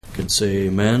can say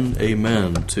amen,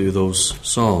 amen to those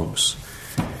songs.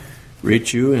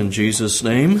 Greet you in Jesus'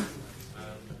 name.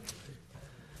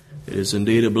 It is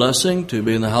indeed a blessing to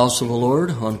be in the house of the Lord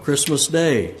on Christmas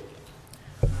Day.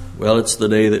 Well, it's the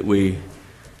day that we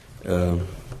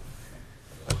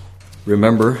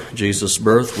remember Jesus'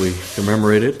 birth. We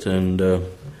commemorate it and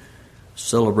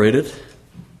celebrate it.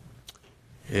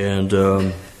 And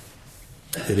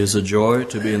it is a joy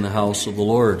to be in the house of the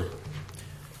Lord.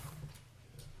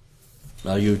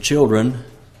 Now, you children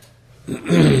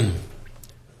don't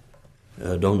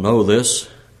know this.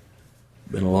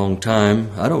 Been a long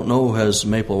time. I don't know, has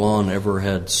Maple Lawn ever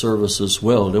had services?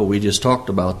 Well, we just talked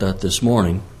about that this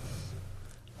morning.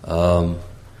 Don't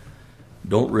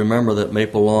remember that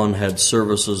Maple Lawn had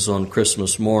services on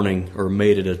Christmas morning or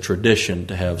made it a tradition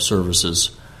to have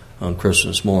services on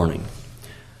Christmas morning.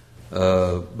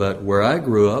 But where I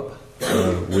grew up,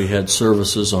 we had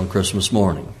services on Christmas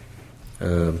morning,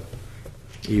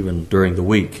 even during the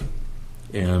week.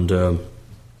 And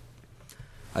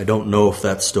I don't know if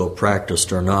that's still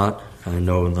practiced or not. I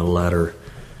know in the latter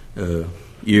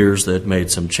years they've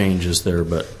made some changes there,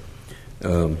 but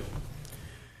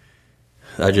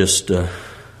I just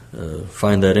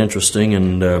find that interesting.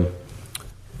 And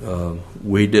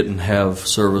we didn't have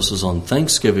services on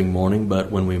Thanksgiving morning,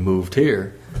 but when we moved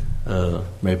here,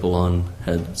 Maple Lawn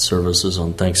had services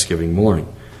on Thanksgiving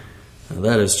morning.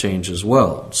 That has changed as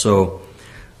well. So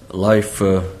life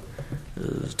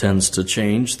tends to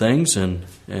change things, and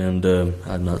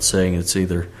I'm not saying it's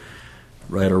either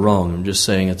right or wrong. I'm just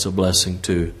saying it's a blessing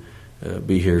to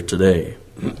be here today.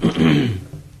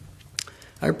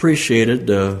 I appreciated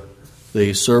the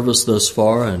service thus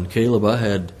far, and Caleb, I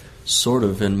had sort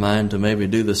of in mind to maybe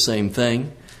do the same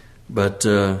thing, but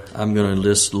I'm going to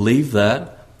just leave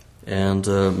that, and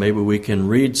maybe we can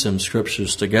read some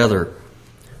scriptures together.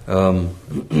 I'm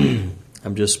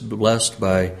just blessed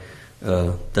by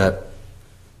that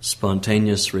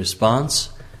spontaneous response,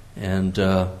 and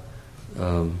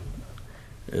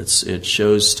it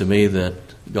shows to me that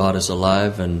God is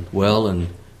alive and well and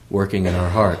working in our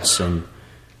hearts. And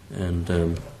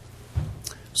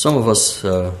some of us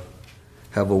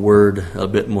have a word a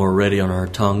bit more ready on our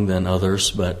tongue than others,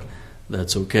 but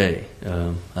that's okay.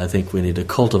 I think we need to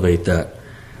cultivate that.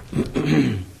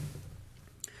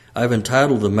 I've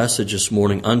entitled the message this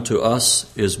morning, "Unto Us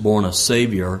is Born a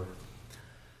Savior."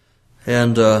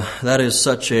 And that is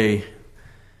such a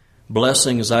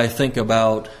blessing as I think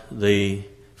about the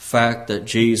fact that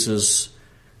Jesus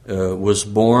was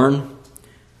born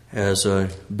as a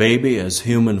baby, as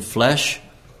human flesh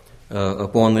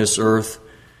upon this earth.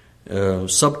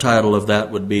 Subtitle of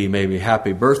that would be maybe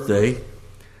 "Happy Birthday."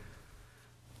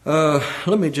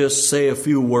 Let me just say a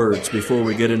few words before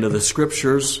we get into the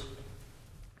scriptures.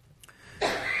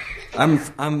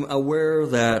 I'm aware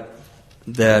that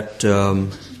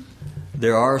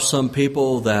there are some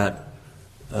people that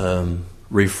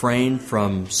refrain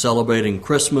from celebrating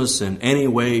Christmas in any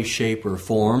way, shape, or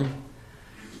form.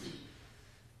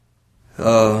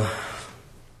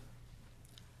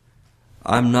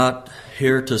 I'm not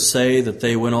here to say that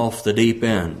they went off the deep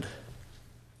end.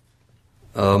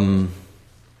 I'm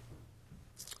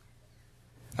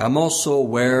also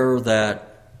aware that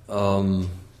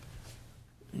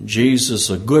Jesus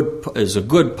is a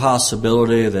good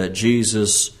possibility that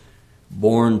Jesus,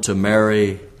 born to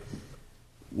Mary,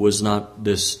 was not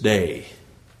this day,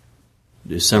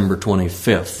 December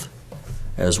 25th,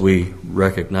 as we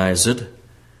recognize it.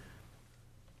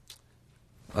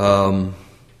 I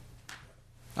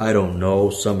don't know.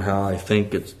 Somehow I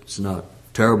think it's not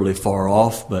terribly far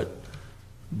off, but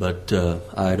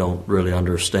I don't really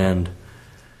understand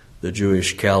the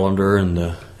Jewish calendar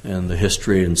and the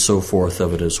history and so forth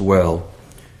of it as well.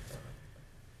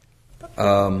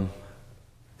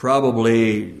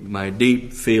 Probably my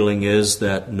deep feeling is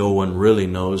that no one really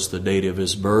knows the date of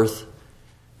his birth,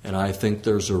 and I think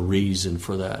there's a reason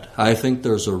for that. I think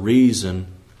there's a reason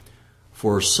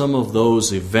for some of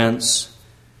those events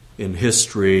in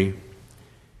history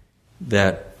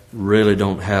that really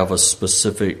don't have a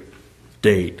specific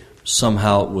date.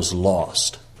 Somehow it was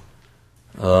lost.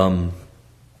 I'm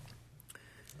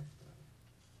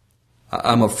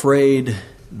afraid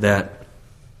that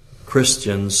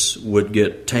Christians would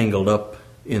get tangled up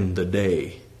in the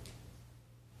day.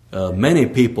 Many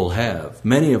people have.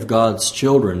 Many of God's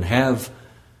children have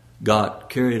got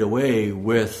carried away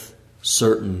with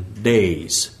certain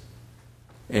days.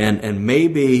 And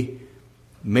maybe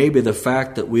the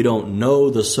fact that we don't know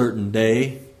the certain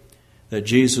day that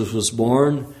Jesus was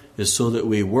born is so that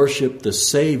we worship the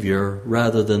Savior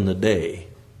rather than the day.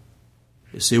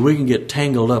 You see, we can get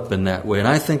tangled up in that way. And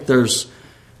I think there's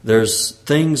there's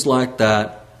things like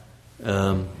that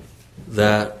that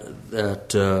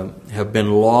have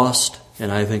been lost,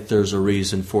 and I think there's a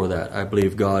reason for that. I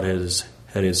believe God has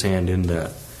had His hand in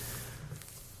that.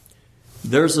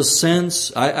 There's a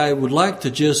sense, I would like to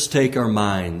just take our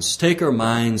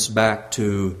minds back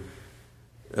to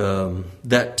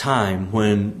that time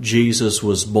when Jesus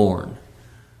was born.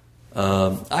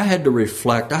 I had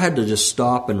to just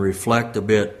stop and reflect a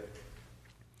bit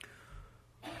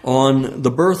on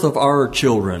the birth of our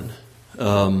children.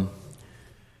 Now,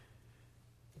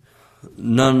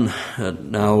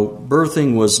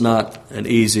 birthing was not an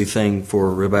easy thing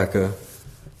for Rebecca.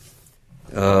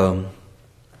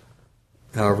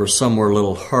 However, some were a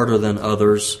little harder than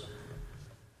others.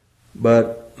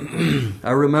 But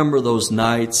I remember those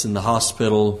nights in the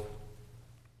hospital,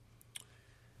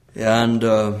 and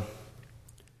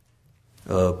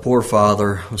poor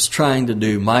father was trying to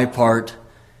do my part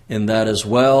in that as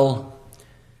well.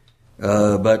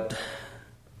 But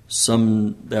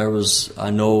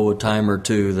I know a time or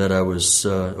two that I was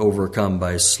overcome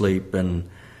by sleep, and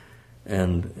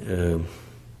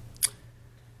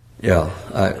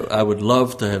I would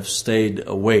love to have stayed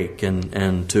awake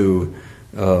and to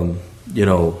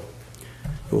go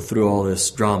through all this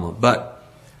drama. But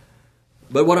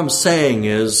what I'm saying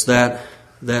is that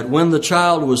when the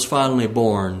child was finally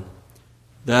born,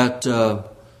 that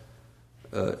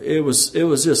it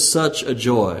was just such a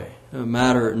joy.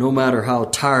 No matter how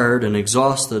tired and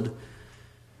exhausted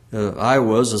I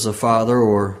was as a father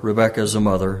or Rebecca as a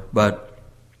mother, but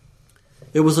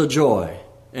it was a joy.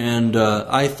 And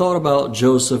I thought about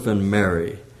Joseph and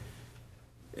Mary.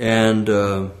 And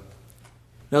now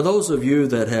those of you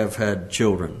that have had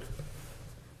children,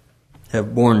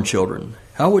 have born children,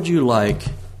 how would you like,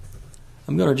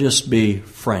 I'm going to just be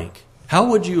frank, how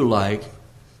would you like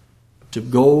to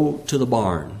go to the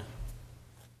barn?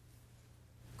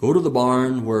 Go to the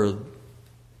barn where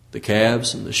the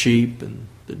calves and the sheep and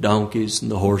the donkeys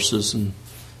and the horses and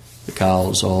the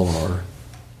cows all are.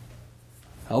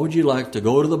 How would you like to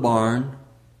go to the barn?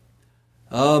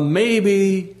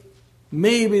 Maybe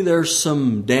there's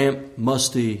some damp,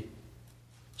 musty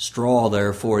straw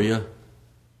there for you.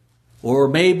 Or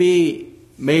maybe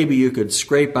you could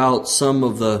scrape out some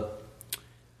of the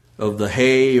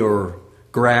hay or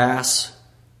grass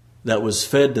that was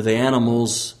fed to the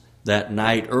animals that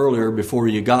night earlier before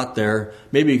you got there.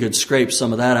 Maybe you could scrape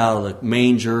some of that out of the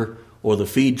manger or the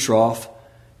feed trough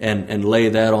and lay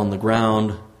that on the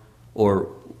ground. Or,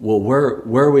 well, where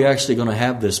are we actually going to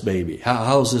have this baby?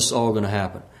 How is this all going to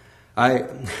happen? I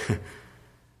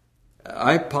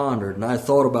pondered and I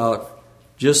thought about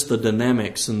just the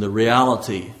dynamics and the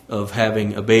reality of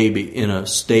having a baby in a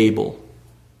stable.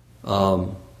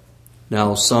 Now,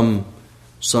 some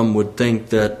would think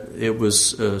that it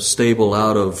was a stable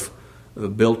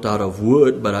built out of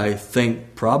wood, but I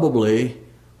think probably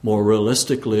more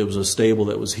realistically it was a stable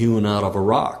that was hewn out of a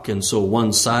rock, and so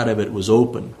one side of it was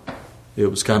open. It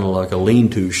was kind of like a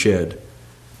lean-to shed.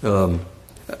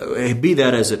 Be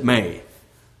that as it may,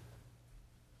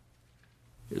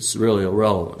 it's really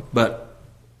irrelevant. But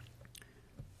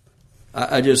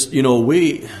I just,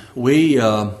 we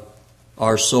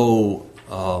are so.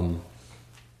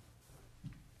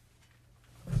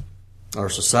 Our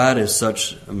society is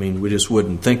such, we just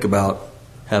wouldn't think about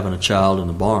having a child in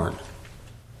the barn.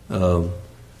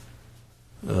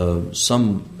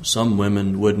 Some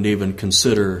women wouldn't even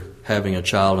consider having a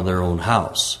child in their own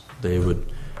house. They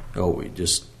would,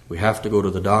 we have to go to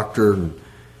the doctor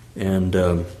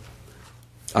and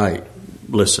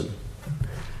listen,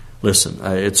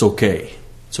 it's okay.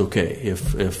 It's okay.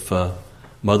 If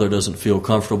mother doesn't feel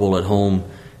comfortable at home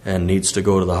and needs to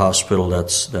go to the hospital,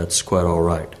 that's quite all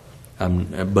right.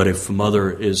 But if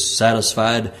mother is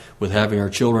satisfied with having her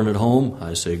children at home,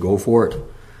 I say go for it.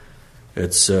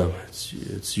 It's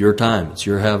your time. It's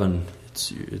you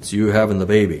having the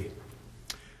baby.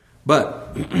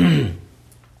 But I'd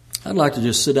like to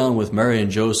just sit down with Mary and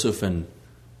Joseph and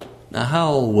now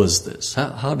how was this?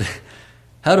 How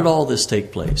did all this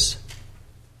take place?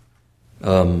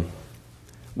 We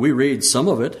read some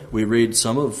of it. We read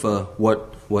some of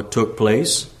what took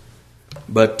place,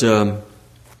 but.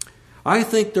 I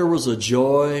think there was a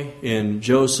joy in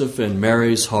Joseph and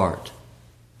Mary's heart.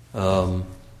 We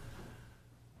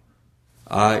want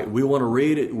to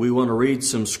read it. We want to read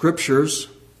some scriptures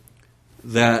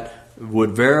that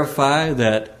would verify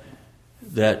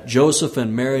that Joseph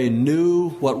and Mary knew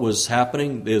what was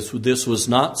happening. This was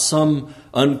not some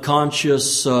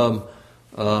unconscious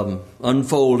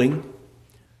unfolding,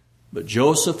 but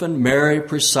Joseph and Mary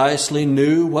precisely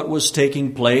knew what was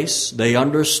taking place. They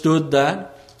understood that.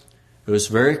 It was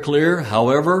very clear.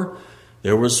 However,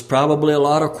 There was probably a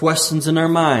lot of questions in their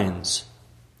minds.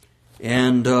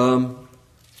 And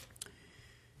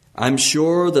I'm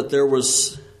sure that there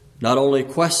was not only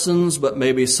questions, but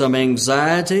maybe some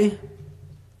anxiety.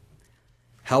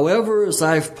 However, as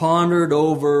I've pondered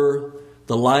over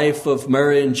the life of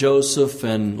Mary and Joseph,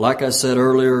 and like I said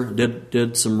earlier,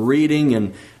 did some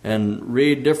reading and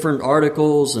read different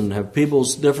articles and have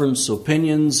people's different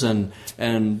opinions and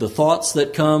the thoughts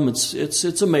that come,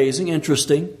 it's amazing,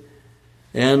 interesting.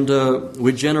 And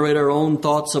we generate our own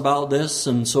thoughts about this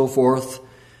and so forth.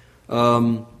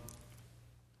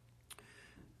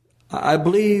 I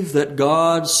believe that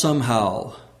God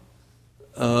somehow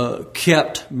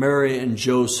kept Mary and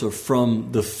Joseph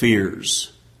from the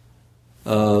fears.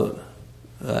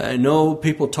 I know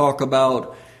people talk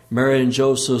about Mary and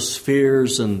Joseph's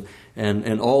fears and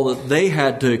all that they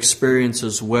had to experience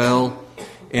as well.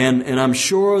 And I'm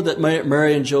sure that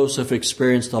Mary and Joseph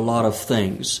experienced a lot of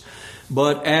things.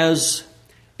 But as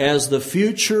the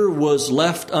future was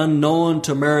left unknown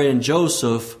to Mary and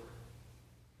Joseph,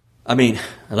 as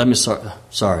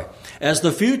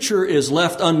the future is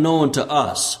left unknown to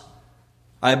us,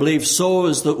 I believe so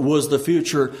was the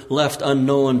future left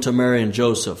unknown to Mary and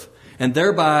Joseph. And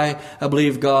thereby, I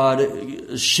believe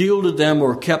God shielded them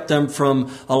or kept them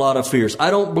from a lot of fears.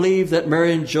 I don't believe that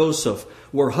Mary and Joseph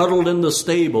were huddled in the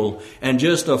stable and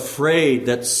just afraid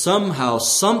that somehow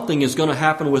something is going to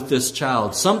happen with this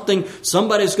child.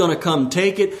 Somebody's going to come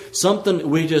take it.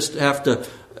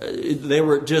 They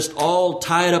were just all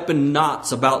tied up in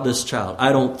knots about this child.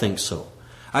 I don't think so.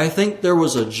 I think there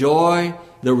was a joy,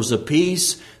 there was a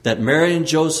peace that Mary and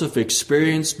Joseph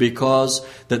experienced because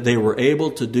that they were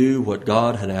able to do what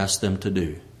God had asked them to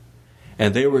do.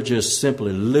 And they were just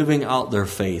simply living out their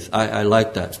faith. I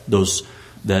like that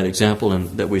example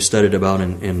that we studied about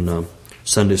in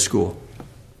Sunday school.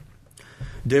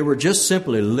 They were just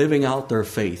simply living out their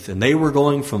faith, and they were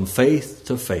going from faith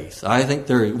to faith. I think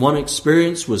their one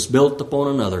experience was built upon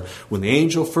another. When the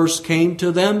angel first came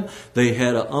to them, they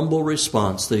had an humble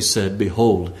response. They said,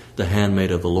 "Behold, the handmaid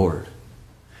of the Lord."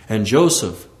 And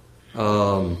Joseph,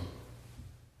 I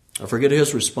forget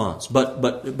his response,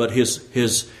 but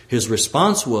his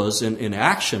response was in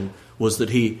action was that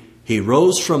he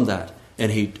rose from that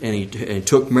and he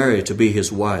took Mary to be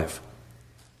his wife.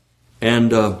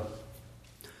 And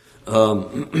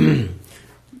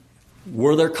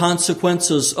were there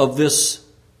consequences of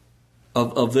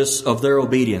their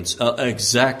obedience?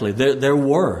 Exactly. There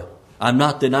were. I'm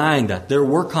not denying that. There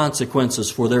were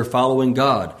consequences for their following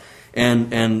God.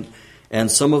 And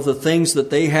some of the things that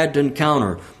they had to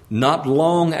encounter, not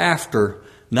long after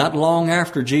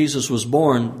Jesus was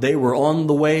born, they were on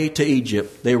the way to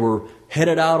Egypt. They were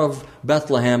headed out of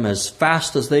Bethlehem as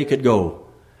fast as they could go,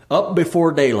 up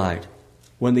before daylight.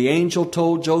 When the angel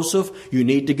told Joseph, "You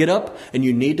need to get up and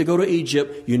you need to go to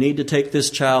Egypt. You need to take this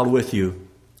child with you."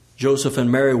 Joseph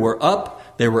and Mary were up.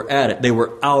 They were at it. They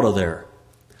were out of there.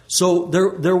 So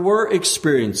there were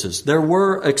experiences. There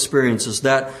were experiences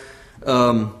that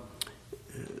would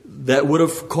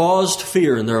have caused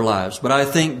fear in their lives. But I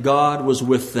think God was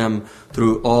with them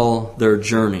through all their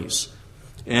journeys.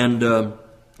 And,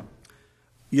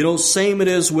 same it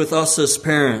is with us as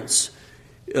parents.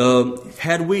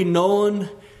 Had we known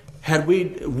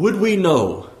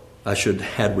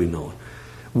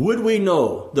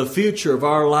the future of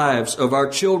our lives, of our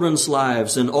children's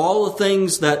lives, and all the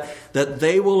things that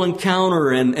they will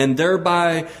encounter, and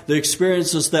thereby the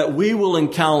experiences that we will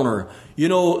encounter,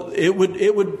 it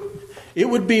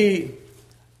would be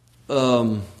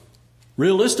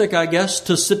realistic, I guess,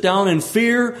 to sit down in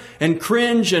fear and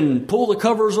cringe and pull the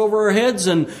covers over our heads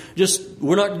and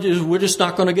we're just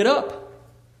not going to get up.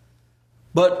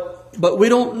 But we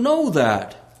don't know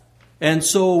that. And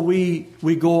so we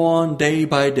go on day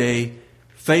by day,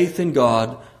 faith in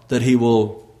God that He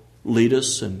will lead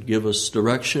us and give us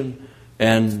direction.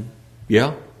 And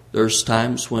there's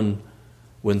times when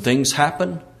things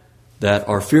happen that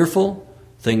are fearful,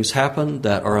 things happen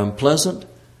that are unpleasant.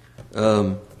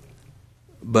 But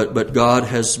God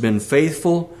has been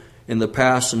faithful in the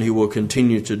past, and He will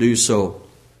continue to do so.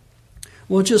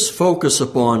 We'll just focus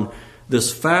upon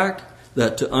this fact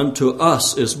that unto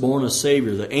us is born a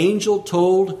Savior. The angel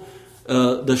told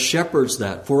the shepherds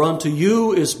that, "For unto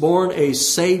you is born a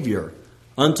Savior,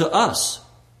 unto us."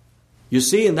 You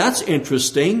see, and that's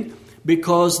interesting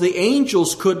because the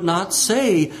angels could not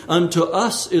say, unto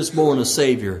us is born a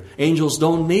Savior. Angels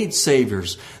don't need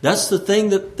Saviors. That's the thing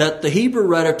that the Hebrew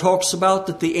writer talks about,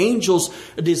 that the angels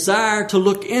desire to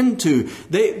look into.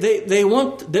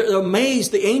 They're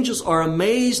amazed. The angels are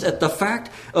amazed at the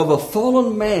fact of a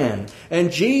fallen man.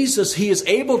 And Jesus, he is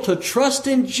able to trust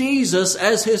in Jesus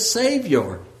as his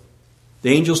Savior.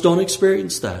 The angels don't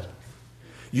experience that.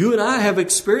 You and I have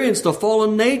experienced a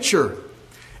fallen nature.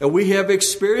 And we have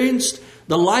experienced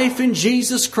the life in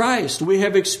Jesus Christ. We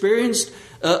have experienced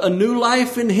a new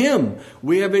life in Him.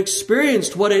 We have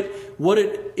experienced what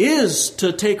it is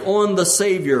to take on the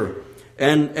Savior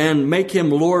and make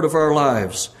Him Lord of our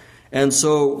lives. And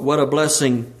so what a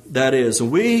blessing that is.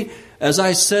 And we, as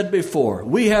I said before,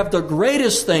 we have the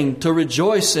greatest thing to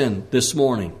rejoice in this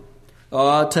morning. Oh,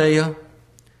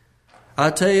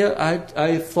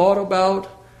 I've thought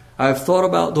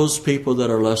about those people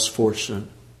that are less fortunate.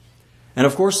 And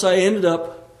of course, I ended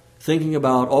up thinking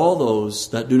about all those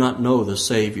that do not know the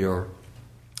Savior.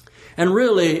 And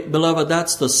really, beloved,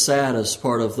 that's the saddest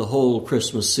part of the whole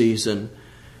Christmas season,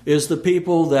 is the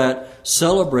people that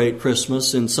celebrate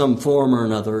Christmas in some form or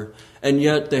another, and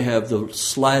yet they have the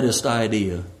slightest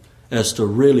idea as to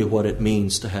really what it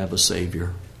means to have a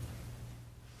Savior.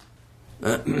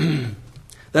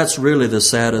 That's really the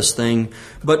saddest thing.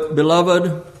 But,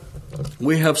 beloved,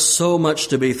 we have so much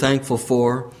to be thankful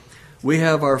for. We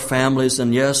have our families,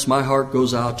 and yes, my heart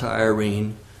goes out to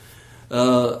Irene.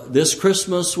 This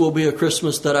Christmas will be a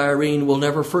Christmas that Irene will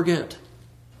never forget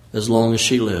as long as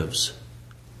she lives.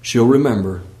 She'll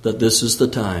remember that this is the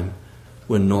time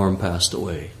when Norm passed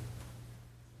away.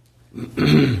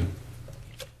 And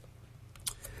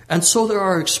so there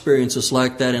are experiences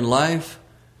like that in life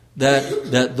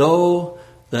that though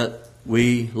that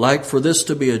we like for this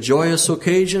to be a joyous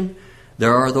occasion,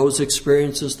 there are those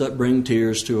experiences that bring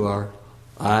tears to our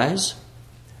eyes.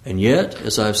 And yet,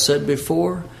 as I've said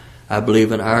before, I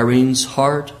believe in Irene's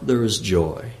heart there is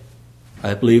joy.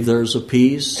 I believe there is a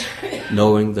peace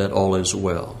knowing that all is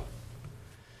well.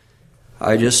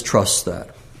 I just trust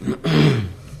that.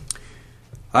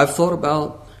 I've thought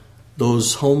about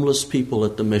those homeless people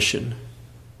at the mission.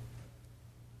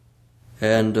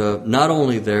 And not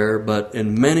only there, but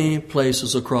in many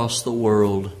places across the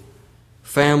world,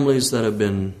 families that have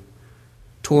been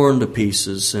torn to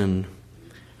pieces and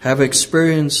have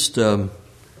experienced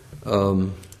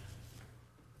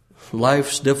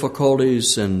life's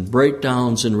difficulties and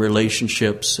breakdowns in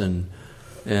relationships and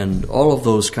all of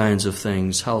those kinds of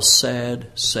things. How sad,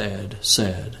 sad,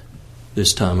 sad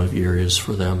this time of year is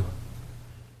for them.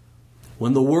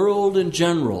 When the world in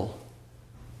general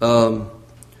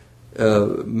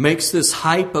makes this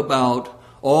hype about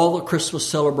all the Christmas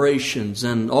celebrations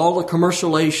and all the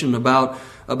commercialization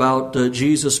about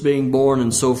Jesus being born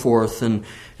and so forth, and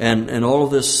all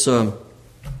of this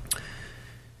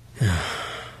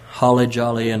holly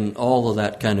jolly and all of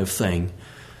that kind of thing.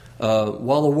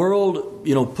 While the world,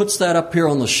 puts that up here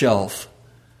on the shelf,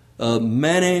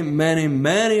 many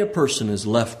a person is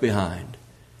left behind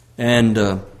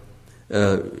and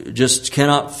just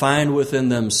cannot find within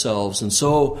themselves, and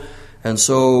so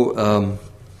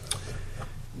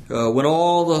when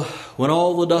all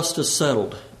the dust is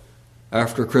settled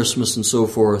after Christmas and so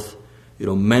forth,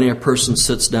 many a person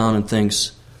sits down and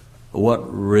thinks, what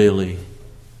really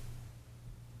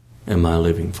am I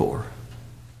living for?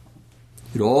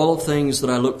 All the things that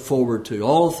I looked forward to,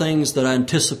 all the things that I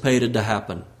anticipated to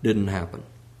happen, didn't happen.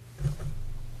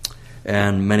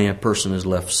 And many a person is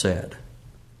left sad.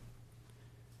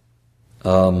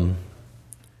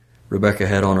 Rebecca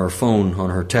had on her phone, on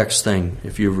her text thing,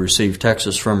 if you've received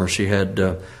texts from her, she had,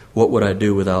 what would I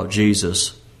do without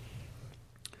Jesus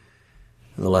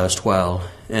in the last while?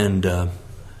 And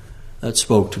that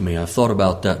spoke to me. I've thought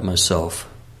about that myself.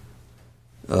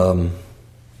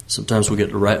 Sometimes we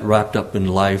get wrapped up in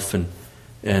life and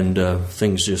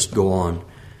things just go on.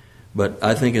 But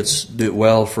I think it's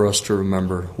well for us to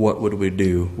remember, what would we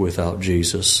do without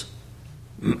Jesus?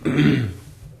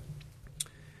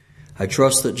 I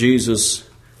trust that Jesus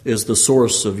is the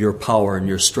source of your power and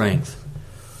your strength,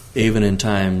 even in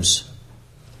times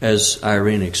as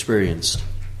Irene experienced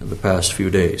in the past few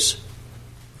days.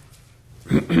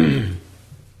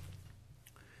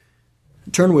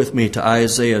 Turn with me to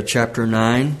Isaiah chapter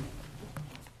 9.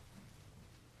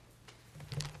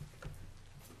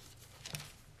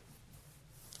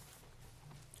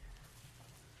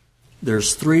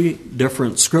 There's 3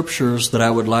 different scriptures that I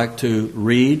would like to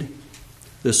read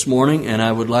this morning, and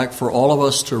I would like for all of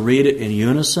us to read it in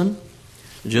unison.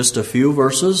 Just a few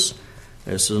verses.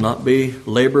 This will not be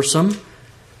laborsome.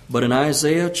 But in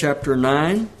Isaiah chapter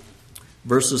 9,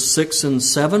 verses 6 and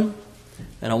 7,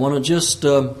 And I want to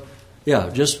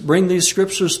just bring these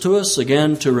scriptures to us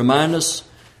again to remind us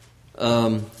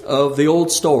of the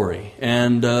old story.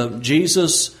 And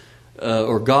Jesus,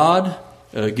 or God,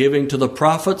 giving to the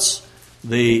prophets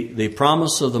the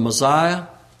promise of the Messiah.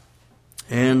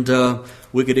 And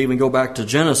we could even go back to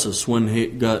Genesis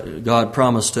when God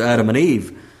promised to Adam and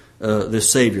Eve this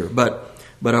Savior. But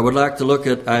I would like to look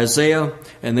at Isaiah,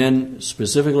 and then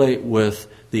specifically with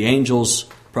the angel's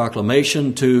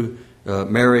proclamation to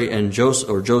Mary and Joseph,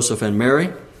 or Joseph and Mary,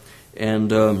 and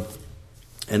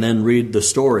then read the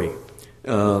story.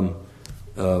 Thought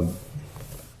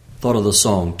of the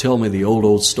song, "Tell Me the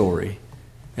Old Story."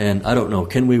 And I don't know,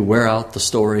 can we wear out the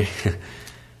story?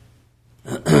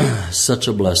 Such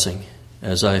a blessing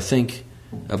as I think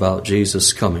about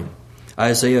Jesus coming.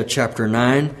 Isaiah chapter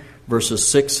 9, verses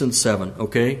 6 and 7.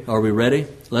 Okay, are we ready?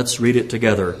 Let's read it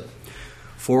together.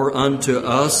 "For unto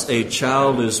us a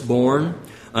child is born,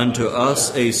 unto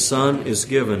us a son is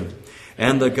given,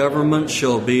 and the government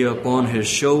shall be upon his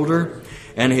shoulder,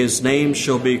 and his name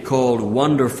shall be called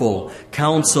Wonderful,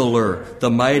 Counselor, the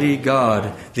Mighty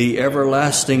God, the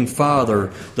Everlasting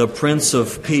Father, the Prince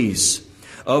of Peace.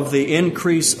 Of the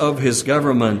increase of his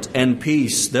government and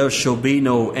peace there shall be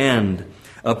no end,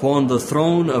 upon the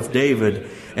throne of David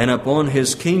and upon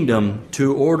his kingdom,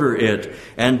 to order it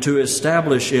and to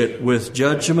establish it with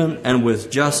judgment and with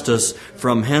justice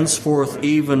from henceforth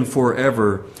even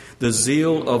forever. The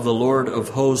zeal of the Lord of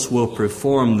hosts will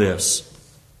perform this."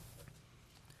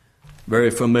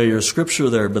 Very familiar scripture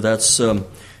there, but that's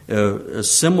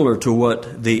similar to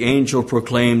what the angel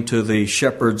proclaimed to the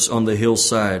shepherds on the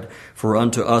hillside. "For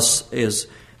unto us is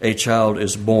a child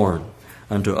is born,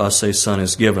 unto us a son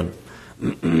is given."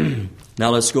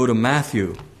 Now let's go to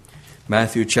Matthew.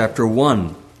 Matthew chapter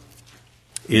 1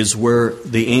 is where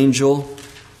the angel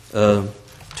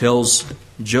tells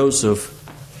Joseph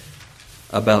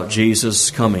about Jesus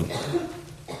coming.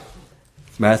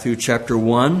 Matthew chapter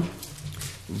 1,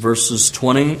 verses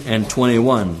 20 and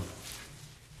 21.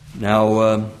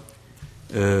 Now,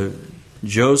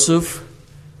 Joseph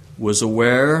was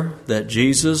aware that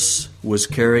Jesus was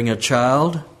carrying a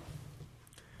child.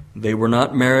 They were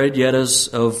not married yet as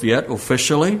of yet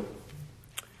officially.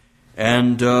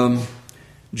 And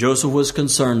Joseph was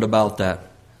concerned about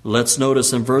that. Let's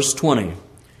notice in verse 20.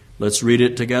 Let's read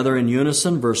it together in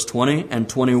unison, verse 20 and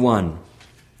 21.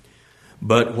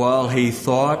 "But while he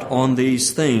thought on these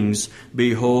things,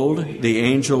 behold, the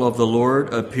angel of the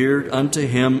Lord appeared unto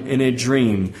him in a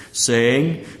dream,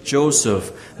 saying,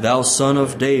 Joseph, thou son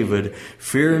of David,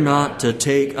 fear not to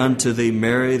take unto thee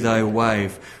Mary thy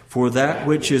wife, for that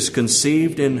which is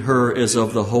conceived in her is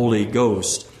of the Holy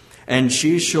Ghost. And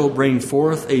she shall bring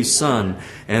forth a son,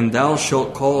 and thou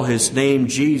shalt call his name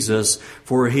Jesus,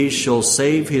 for he shall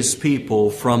save his people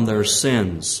from their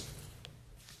sins."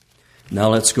 Now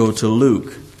let's go to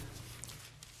Luke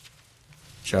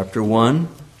chapter 1.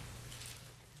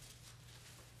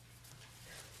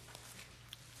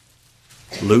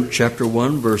 Luke chapter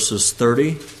 1, verses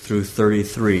 30 through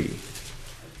 33.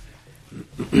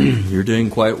 You're doing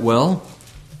quite well.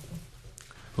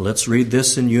 Let's read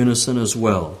this in unison as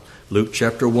well. Luke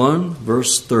chapter 1,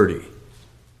 verse 30.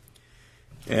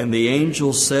 "And the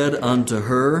angel said unto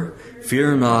her,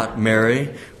 Fear not, Mary,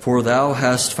 for thou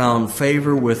hast found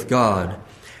favor with God.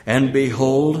 And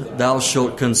behold, thou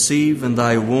shalt conceive in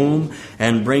thy womb,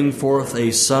 and bring forth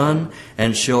a son,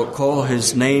 and shalt call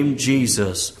his name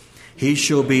Jesus. He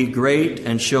shall be great,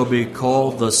 and shall be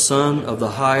called the Son of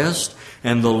the Highest,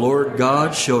 and the Lord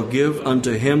God shall give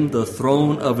unto him the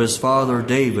throne of his father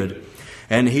David.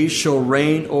 And he shall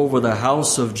reign over the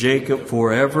house of Jacob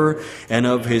forever, and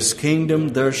of his kingdom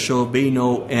there shall be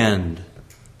no end."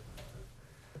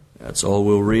 That's all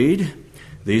we'll read.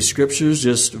 These scriptures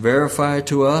just verify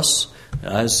to us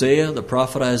Isaiah, the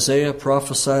prophet Isaiah,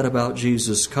 prophesied about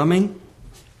Jesus coming.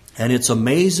 And it's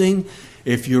amazing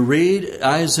if you read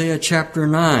Isaiah chapter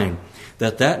 9,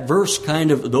 that verse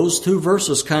those two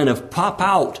verses kind of pop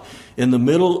out in the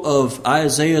middle of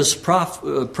Isaiah's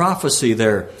prophecy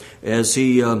there, as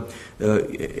he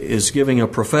is giving a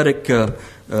prophetic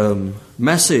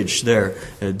message there.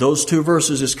 Those two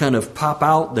verses just kind of pop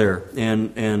out there,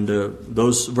 and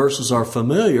those verses are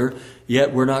familiar,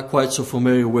 yet we're not quite so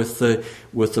familiar with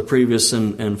the previous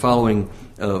and following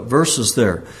verses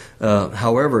there.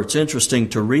 However, it's interesting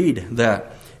to read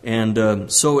that,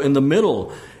 and so in the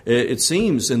middle, it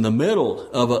seems in the middle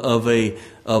of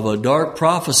a dark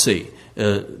prophecy,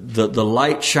 the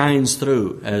light shines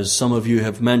through, as some of you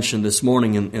have mentioned this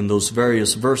morning in those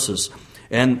various verses,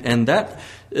 and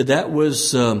that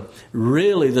was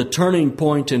really the turning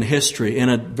point in history, in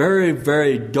a very,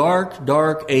 very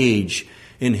dark age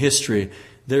in history.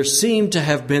 there seemed to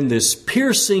have been this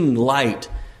piercing light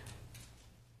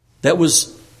that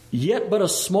was yet but a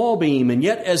small beam, and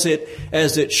yet as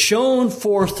it shone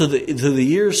forth to the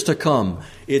years to come,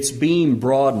 its beam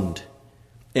broadened,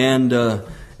 and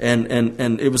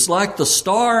it was like the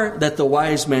star that the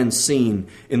wise men seen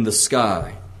in the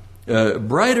sky,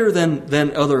 brighter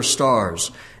than other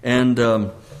stars, and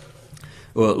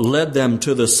led them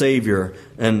to the Savior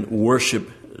and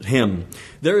worshiped Him.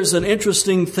 There is an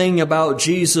interesting thing about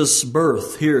Jesus'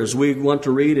 birth here, as we want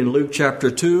to read in Luke chapter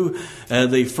 2,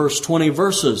 the first 20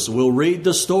 verses. We'll read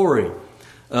the story.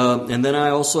 And then I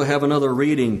also have another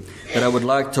reading that I would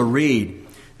like to read.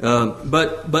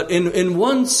 But in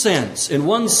one sense, the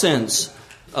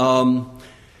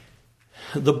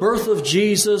birth of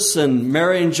Jesus and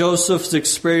Mary and Joseph's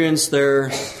experience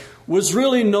there was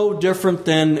really no different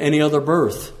than any other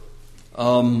birth.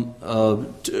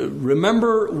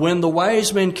 Remember when the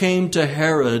wise men came to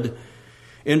Herod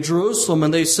in Jerusalem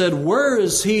and they said, "Where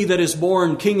is he that is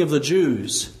born King of the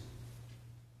Jews?"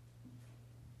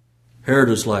 Herod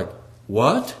was like,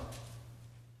 "What?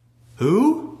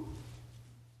 Who?"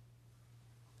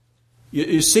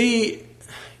 You see,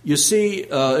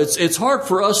 it's hard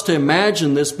for us to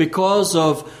imagine this because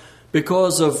of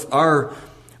our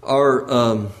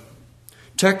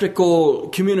technical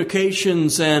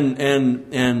communications and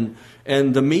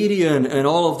the media and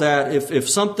all of that. If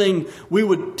something we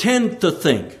would tend to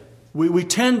think, we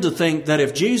tend to think that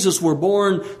if Jesus were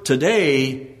born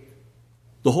today,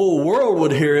 the whole world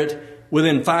would hear it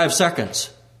within 5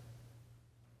 seconds.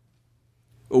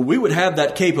 We would have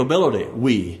that capability.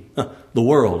 The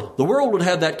world would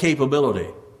have that capability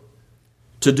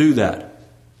to do that.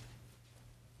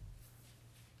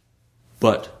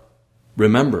 But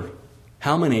remember,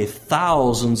 how many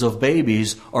thousands of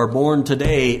babies are born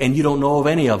today and you don't know of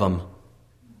any of them?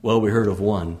 Well, we heard of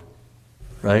one,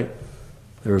 right?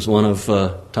 There was one of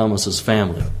Thomas's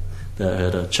family that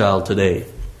had a child today.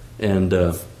 And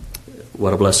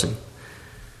what a blessing.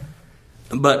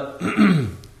 But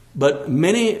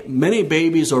many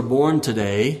babies are born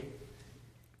today,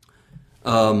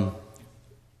 and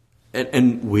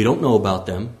we don't know about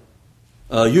them.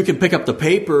 You can pick up the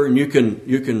paper and you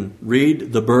can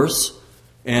read the births.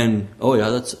 And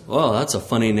that's a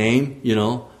funny name,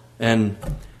 and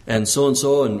so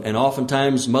and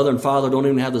oftentimes mother and father don't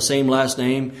even have the same last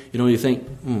name. You think,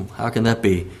 how can that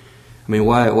be? I mean,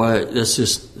 why?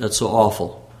 That's so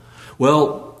awful.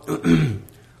 Well,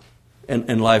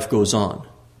 and life goes on.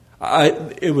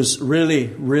 It was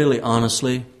really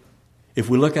honestly, if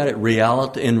we look at it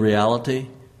in reality,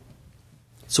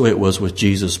 so it was with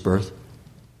Jesus' birth.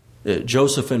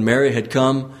 Joseph and Mary had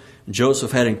come.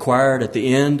 Joseph had inquired at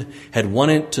the end, had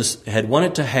wanted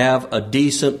to have a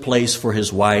decent place for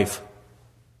his wife.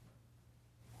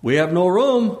 We have no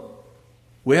room.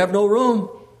 We have no room.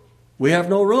 We have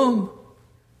no room.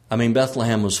 I mean,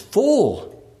 Bethlehem was full.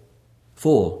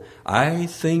 I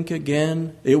think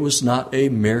again, it was not a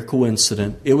mere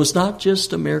coincidence. It was not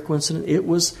just a mere coincidence. It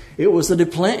was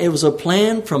a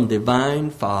plan from Divine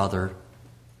Father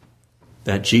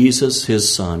that Jesus,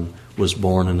 His Son, was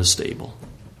born in a stable.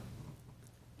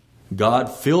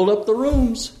 God filled up the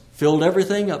rooms, filled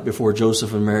everything up before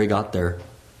Joseph and Mary got there.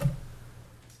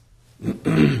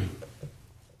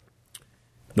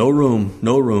 No room.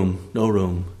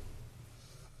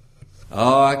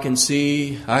 Oh, I can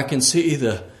see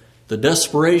the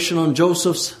desperation on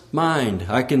Joseph's mind.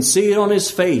 I can see it on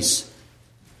his face.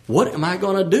 What am I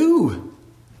going to do?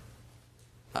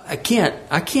 I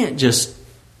can't just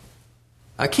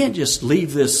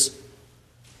leave this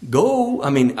go.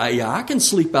 I mean, I can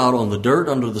sleep out on the dirt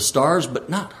under the stars, but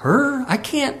not her. I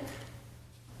can't.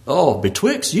 Oh,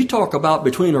 you talk about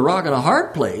between a rock and a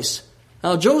hard place.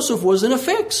 Now, Joseph was in a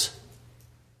fix.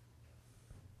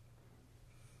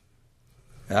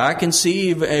 I can see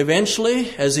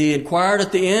eventually, as he inquired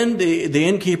at the end, the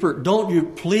innkeeper, don't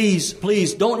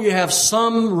you have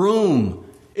some room?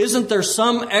 Isn't there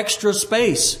some extra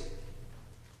space?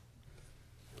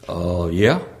 Oh,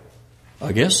 yeah.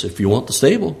 I guess if you want the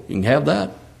stable, you can have that.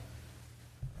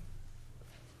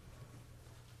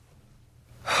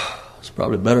 It's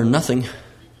probably better than nothing.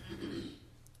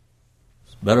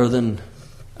 It's better than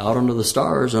out under the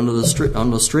stars, on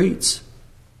the streets.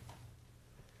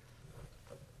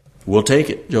 We'll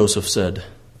take it, Joseph said.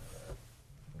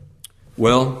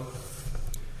 Well,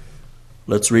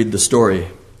 let's read the story.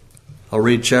 I'll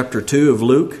read chapter 2 of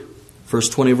Luke,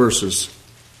 first 20 verses.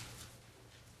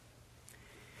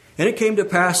 And it came to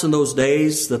pass in those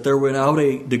days that there went out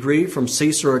a decree from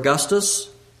Caesar Augustus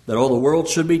that all the world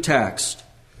should be taxed.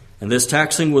 And this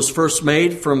taxing was first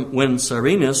made from when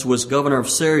Cyrenius was governor of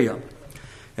Syria.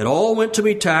 and all went to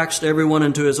be taxed, everyone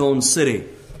into his own city.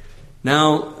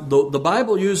 Now, the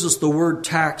Bible uses the word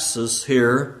taxes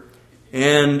here,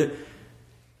 and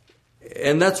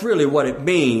that's really what it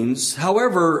means.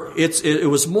 However, it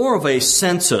was more of a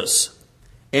census,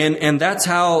 and that's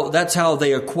how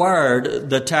they acquired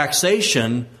the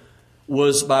taxation,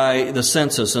 was by the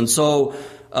census. And so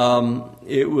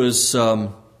it was.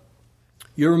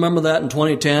 You remember that in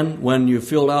 2010 when you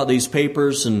filled out these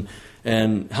papers and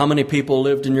how many people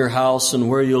lived in your house and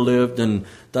where you lived and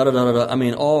da-da-da-da-da. I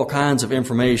mean, all kinds of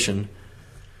information.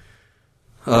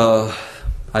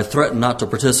 I threatened not to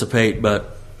participate,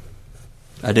 but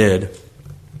I did.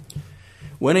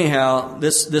 Well, anyhow,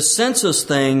 this census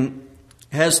thing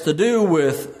has to do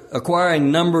with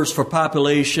acquiring numbers for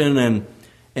population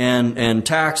and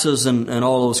taxes and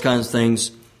all those kinds of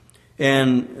things.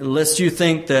 And lest you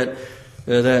think that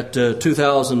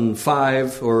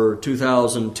 2005 or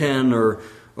 2010 or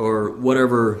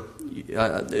whatever,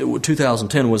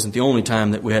 2010 wasn't the only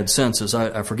time that we had census.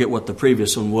 I forget what the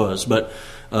previous one was, but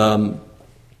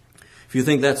if you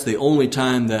think that's the only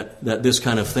time that this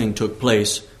kind of thing took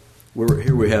place,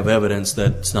 here we have evidence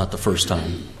that it's not the first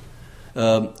time.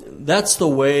 That's the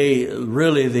way,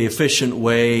 really the efficient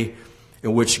way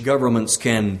in which governments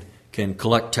can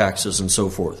collect taxes and so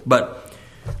forth. But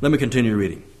let me continue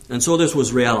reading. And so this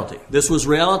was reality. This was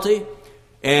reality,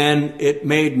 and it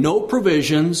made no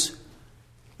provisions.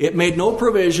 It made no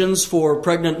provisions for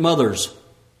pregnant mothers.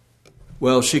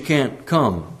 Well, she can't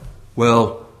come.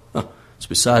 Well, it's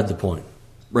beside the point.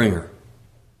 Bring her.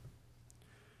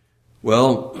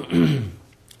 Well,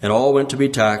 and all went to be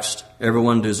taxed,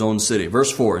 everyone to his own city.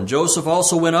 Verse 4, and Joseph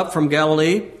also went up from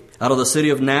Galilee, out of the city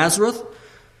of Nazareth,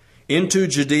 into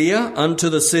Judea, unto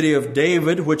the city of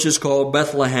David, which is called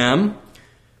Bethlehem,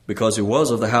 because he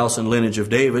was of the house and lineage of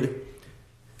David.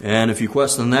 And if you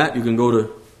question that, you can go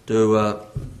to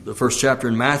the first chapter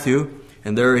in Matthew,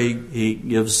 and there he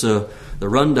gives the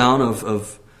rundown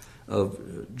of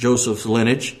Joseph's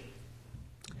lineage.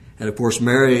 And of course,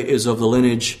 Mary is of the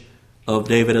lineage of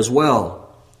David as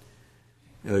well.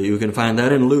 You can find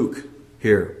that in Luke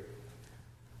here.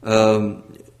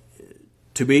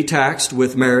 To be taxed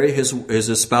with Mary, his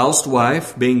espoused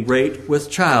wife, being great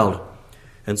with child.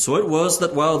 And so it was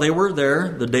that while they were there,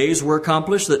 the days were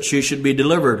accomplished that she should be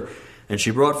delivered. And she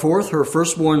brought forth her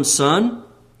firstborn son,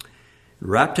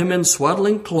 wrapped him in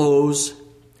swaddling clothes,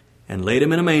 and laid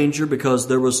him in a manger, because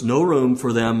there was no room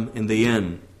for them in the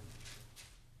inn.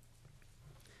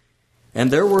 And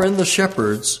there were in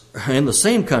the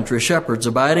same country shepherds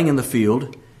abiding in the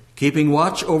field, keeping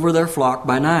watch over their flock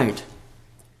by night.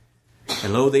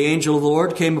 And lo, the angel of the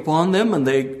Lord came upon them, and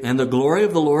the glory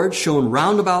of the Lord shone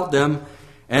round about them,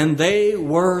 and they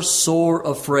were sore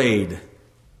afraid.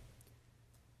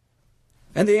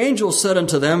 And the angel said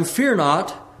unto them, Fear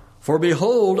not, for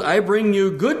behold, I bring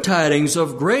you good tidings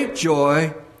of great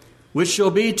joy, which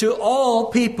shall be to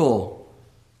all people.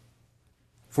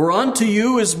 For unto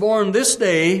you is born this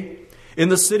day in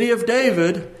the city of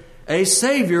David a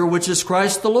Savior, which is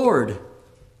Christ the Lord.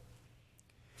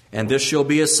 And this shall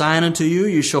be a sign unto you,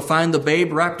 you shall find the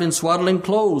babe wrapped in swaddling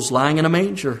clothes, lying in a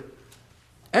manger.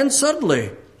 And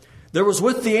suddenly there was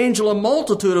with the angel a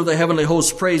multitude of the heavenly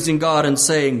hosts, praising God and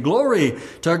saying, Glory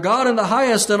to God in the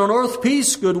highest, and on earth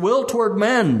peace, goodwill toward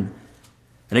men.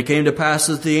 And it came to pass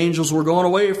that the angels were gone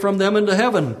away from them into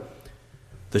heaven.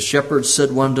 The shepherds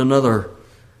said one to another,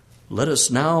 Let us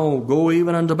now go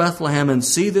even unto Bethlehem, and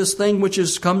see this thing which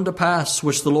is come to pass,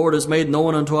 which the Lord has made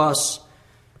known unto us.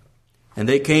 And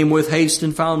they came with haste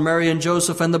and found Mary and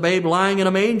Joseph and the babe lying in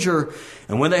a manger.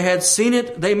 And when they had seen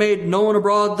it, they made known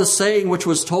abroad the saying which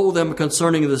was told them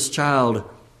concerning this child.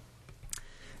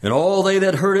 And all they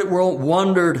that heard it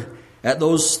wondered at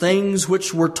those things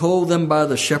which were told them by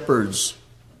the shepherds.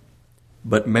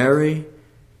 But Mary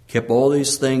kept all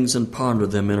these things and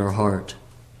pondered them in her heart.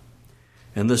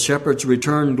 And the shepherds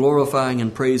returned, glorifying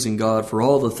and praising God for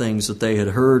all the things that they had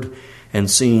heard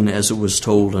and seen as it was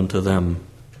told unto them.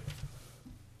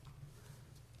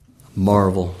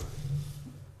 Marvel.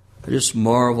 I just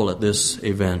marvel at this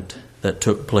event that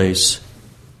took place.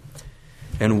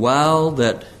 And while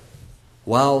that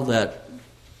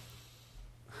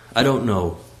I don't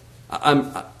know.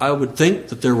 I would think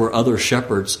that there were other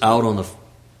shepherds out on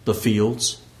the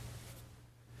fields.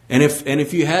 And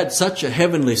if you had such a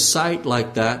heavenly sight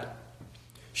like that,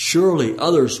 surely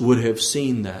others would have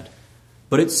seen that.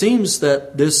 But it seems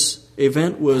that this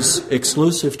event was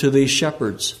exclusive to these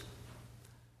shepherds.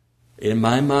 In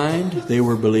my mind, they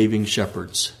were believing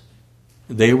shepherds.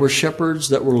 They were shepherds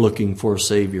that were looking for a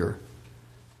Savior.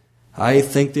 I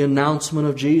think the announcement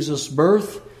of Jesus'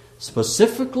 birth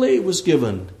specifically was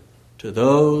given to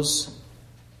those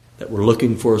that were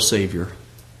looking for a Savior,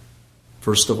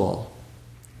 first of all.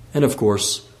 And of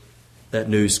course, that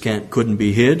news couldn't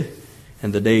be hid,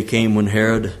 and the day came when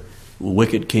Herod, the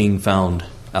wicked king, found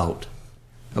out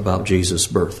about Jesus'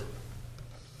 birth.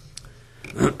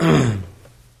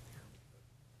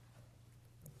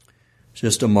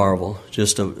 Just a marvel,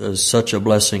 just such a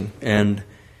blessing, and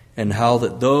how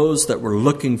that those that were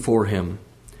looking for him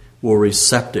were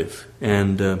receptive,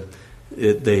 and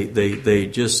they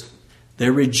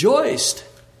rejoiced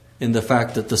in the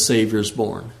fact that the Savior is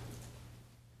born.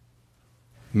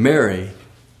 Mary,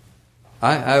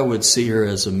 I would see her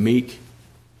as a meek,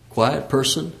 quiet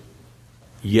person,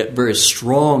 yet very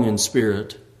strong in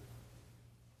spirit.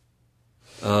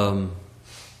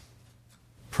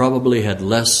 Probably had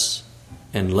less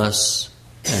and less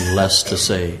and less to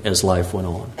say as life went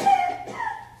on.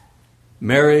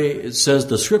 Mary, it says,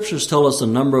 the Scriptures tell us a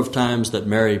number of times that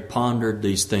Mary pondered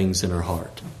these things in her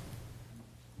heart.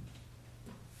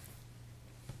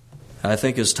 I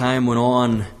think as time went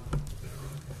on,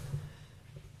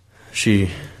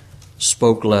 she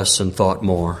spoke less and thought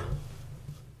more.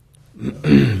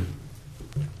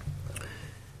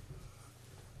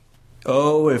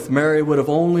 Oh, if Mary would have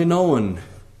only known.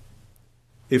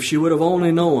 If she would have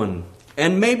only known.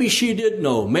 And maybe she did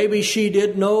know. Maybe she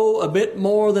did know a bit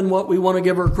more than what we want to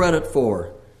give her credit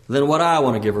for. Than what I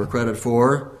want to give her credit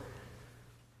for.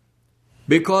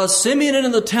 Because Simeon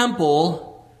in the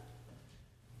temple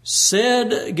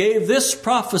gave this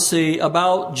prophecy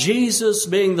about Jesus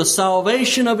being the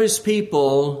salvation of his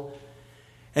people.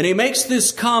 And he makes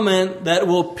this comment that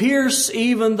will pierce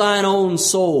even thine own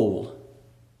soul.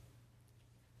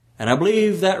 And I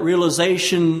believe that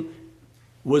realization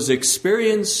was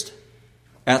experienced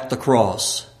at the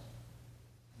cross.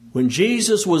 When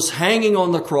Jesus was hanging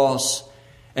on the cross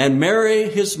and Mary,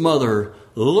 his mother,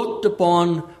 looked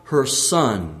upon her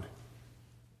son,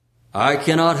 I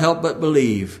cannot help but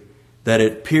believe that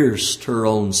it pierced her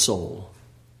own soul.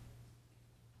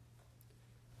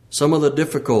 Some of the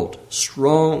difficult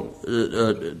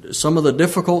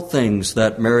things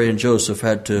that Mary and Joseph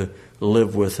had to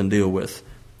live with and deal with.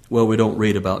 Well, we don't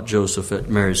read about Joseph at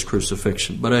Mary's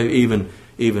crucifixion, but even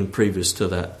previous to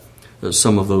that,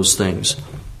 some of those things.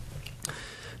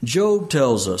 Job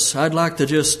tells us, I'd like to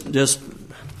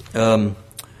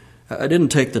I didn't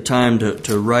take the time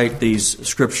to write these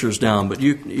scriptures down, but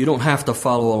you don't have to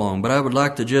follow along. But I would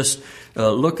like to just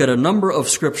look at a number of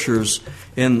scriptures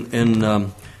in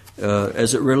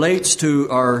as it relates to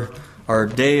our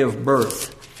day of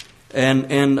birth,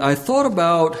 and I thought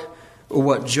about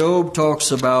what Job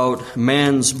talks about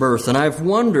man's birth, and I've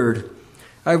wondered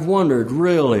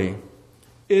really,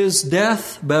 is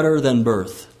death better than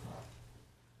birth?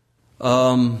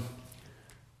 In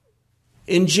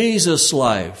Jesus'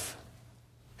 life,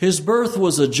 his birth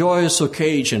was a joyous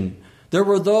occasion. There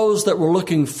were those that were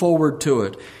looking forward to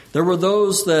it. There were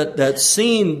those that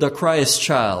seen the Christ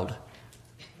child.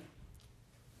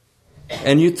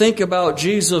 And you think about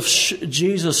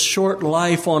Jesus' short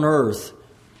life on earth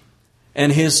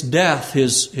and his death,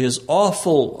 his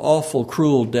awful,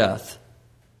 cruel death.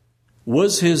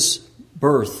 Was his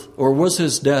birth or was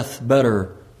his death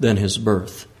better than his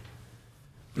birth?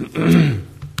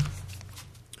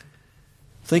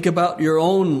 Think about your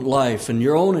own life and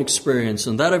your own experience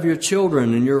and that of your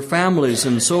children and your families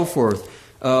and so forth.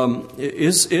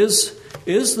 Is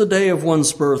the day of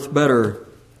one's birth better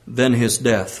than his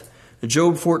death?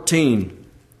 Job 14,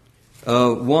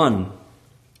 1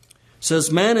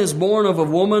 says, Man that is born of a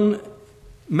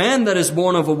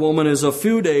woman is a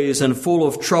few days and full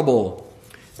of trouble.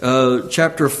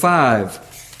 Chapter 5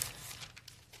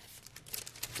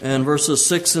 and verses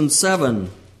 6 and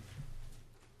 7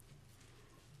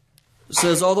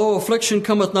 says, Although affliction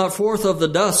cometh not forth of the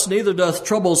dust, neither doth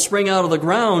trouble spring out of the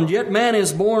ground, yet man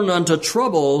is born unto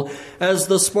trouble as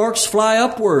the sparks fly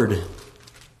upward.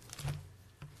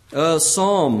 The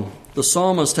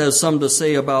psalmist has something to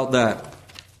say about that.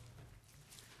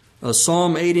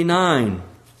 Psalm 89.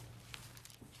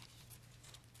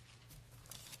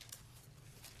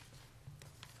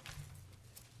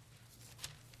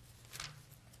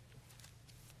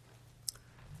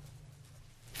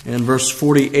 And verse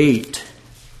 48,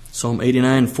 Psalm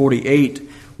 89, 48.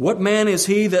 What man is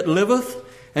he that liveth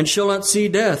and shall not see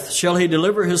death? Shall he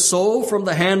deliver his soul from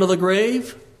the hand of the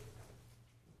grave?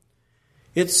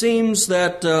 It seems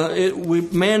that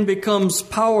man becomes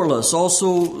powerless.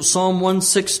 Also, Psalm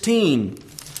 116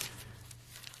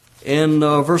 in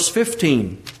verse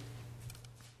 15.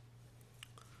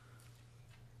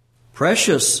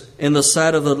 Precious in the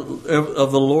sight of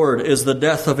the Lord is the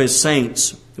death of his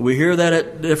saints. We hear that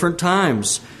at different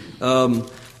times.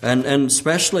 And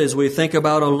especially as we think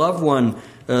about a loved one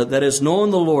that has known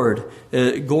the Lord,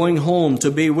 going home to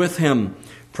be with Him.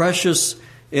 Precious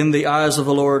in the eyes of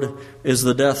the Lord is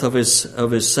the death of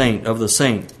the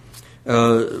saint.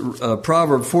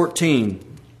 Proverb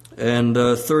 14 and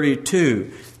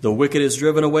 32. The wicked is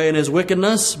driven away in his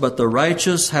wickedness, but the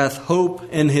righteous hath hope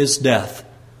in his death.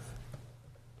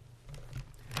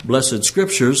 Blessed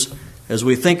Scriptures as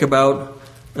we think about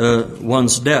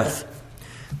one's death.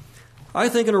 I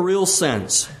think in a real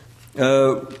sense,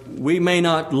 we may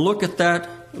not look at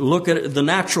the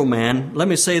natural man. Let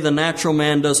me say the natural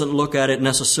man doesn't look at it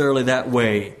necessarily that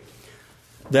way,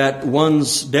 that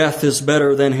one's death is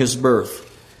better than his birth.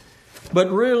 But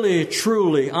really,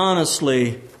 truly,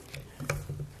 honestly,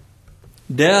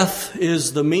 death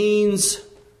is the means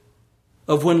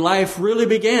of when life really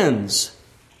begins.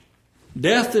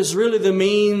 Death is really the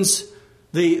means,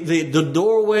 the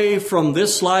doorway from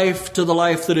this life to the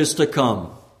life that is to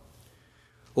come.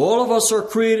 All of us are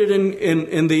created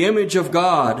in the image of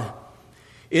God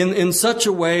in such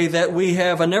a way that we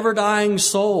have a never-dying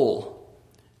soul.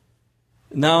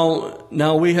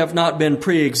 Now we have not been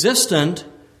pre-existent.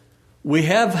 We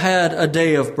have had a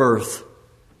day of birth.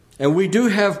 And we do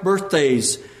have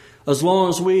birthdays as long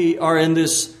as we are in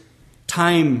this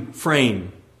time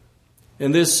frame.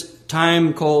 In this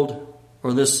time called,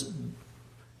 or this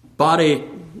body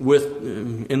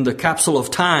in the capsule of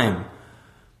time.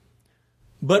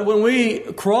 But when we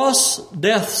cross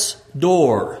death's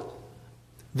door,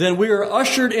 then we are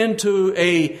ushered into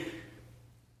a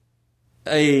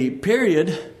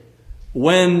period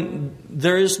when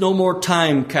there is no more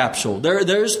time capsule.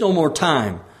 There is no more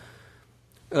time.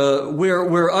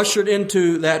 We're ushered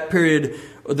into that period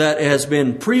that has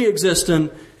been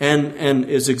pre-existent and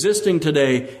is existing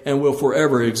today and will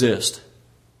forever exist.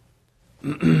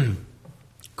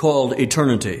 Called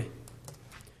eternity.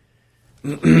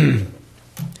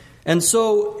 And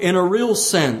so, in a real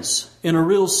sense,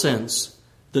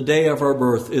 the day of our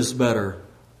birth is better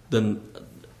than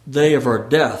the day of our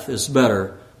death is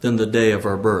better than the day of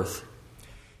our birth.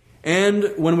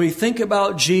 And when we think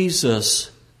about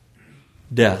Jesus'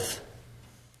 death,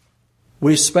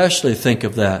 we especially think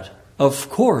of that. Of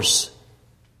course,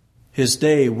 his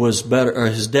day was better, or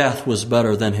his death was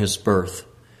better than his birth.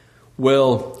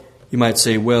 Well, you might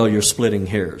say, well, you're splitting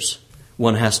hairs.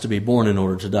 One has to be born in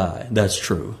order to die. That's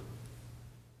true.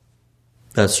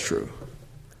 That's true.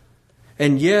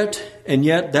 And yet,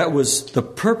 that was the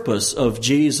purpose of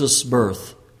Jesus'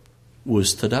 birth,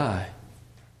 was to die.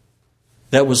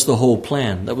 That was the whole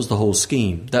plan. That was the whole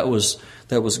scheme. That was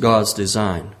God's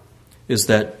design, is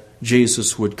that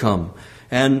Jesus would come.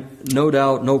 And no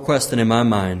doubt, no question in my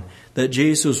mind, that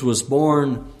Jesus was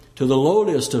born to the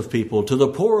lowliest of people, to the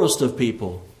poorest of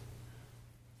people,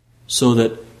 so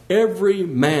that every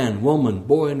man, woman,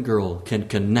 boy, and girl can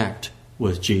connect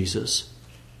with Jesus.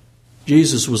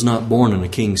 Jesus was not born in a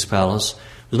king's palace,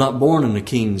 was not born in a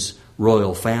king's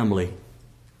royal family,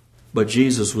 but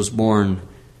Jesus was born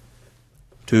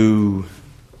to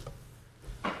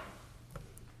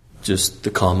just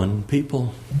the common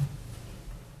people.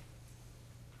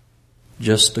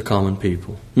 Just the common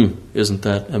people. Isn't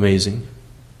that amazing?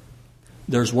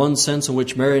 There's one sense in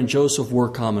which Mary and Joseph were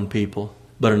common people,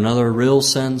 but another real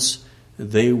sense,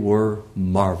 they were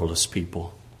marvelous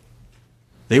people.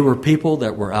 They were people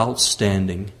that were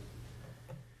outstanding.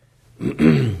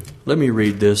 Let me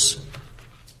read this.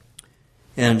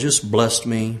 And it just blessed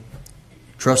me.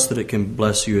 Trust that it can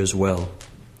bless you as well.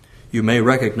 You may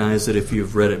recognize it if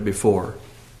you've read it before.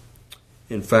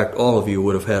 In fact, all of you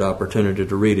would have had opportunity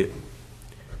to read it.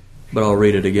 But I'll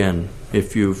read it again.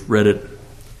 If you've read it,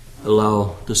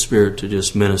 allow the Spirit to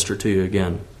just minister to you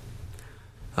again.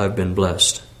 I've been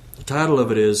blessed. The title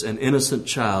of it is An Innocent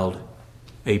Child,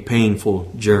 a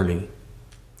Painful Journey.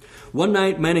 One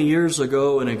night many years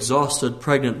ago, an exhausted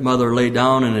pregnant mother lay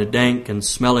down in a dank and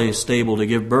smelly stable to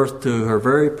give birth to her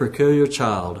very peculiar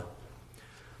child.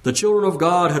 The children of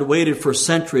God had waited for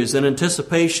centuries in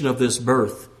anticipation of this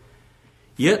birth.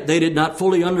 Yet they did not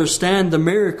fully understand the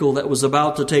miracle that was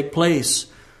about to take place,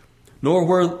 nor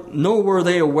were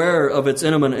they aware of its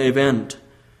imminent event.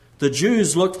 The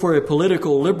Jews looked for a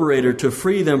political liberator to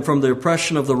free them from the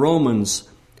oppression of the Romans.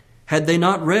 Had they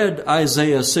not read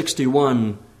Isaiah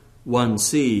 61,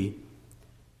 1c,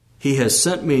 He has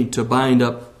sent me to bind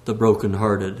up the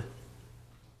brokenhearted.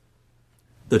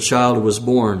 The child was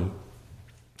born.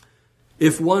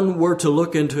 If one were to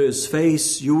look into his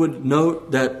face, you would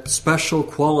note that special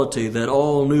quality that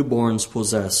all newborns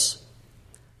possess.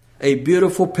 A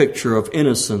beautiful picture of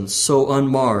innocence so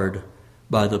unmarred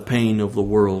by the pain of the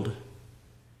world.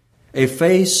 A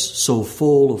face so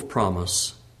full of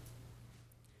promise.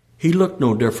 He looked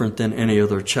no different than any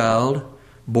other child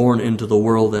born into the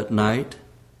world that night.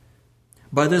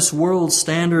 By this world's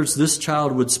standards, this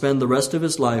child would spend the rest of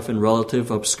his life in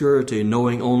relative obscurity,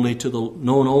 known only to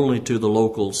the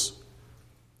locals.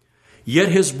 Yet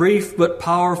his brief but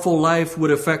powerful life would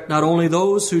affect not only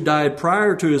those who died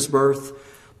prior to his birth,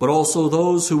 but also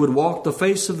those who would walk the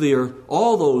face of the earth,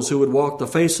 all those who would walk the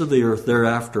face of the earth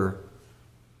thereafter.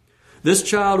 This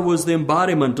child was the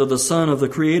embodiment of the Son of the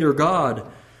Creator God,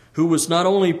 who was not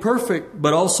only perfect,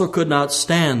 but also could not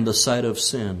stand the sight of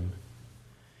sin.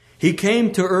 He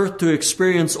came to earth to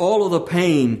experience all of the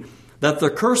pain that the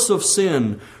curse of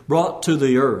sin brought to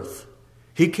the earth.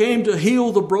 He came to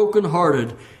heal the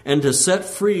brokenhearted and to set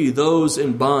free those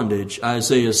in bondage,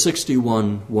 Isaiah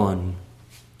 61:1.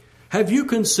 Have you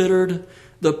considered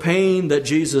the pain that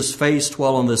Jesus faced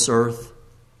while on this earth?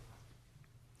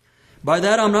 By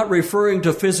that I'm not referring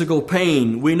to physical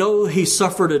pain. We know he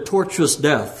suffered a torturous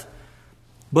death,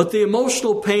 but the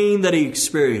emotional pain that he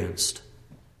experienced.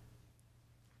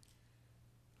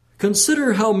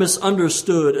 Consider how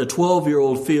misunderstood a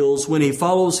 12-year-old feels when he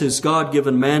follows his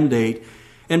God-given mandate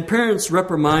and parents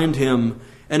reprimand him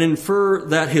and infer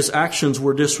that his actions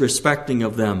were disrespecting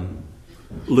of them.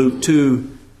 Luke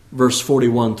 2, verse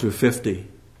 41 through 50.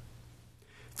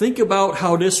 Think about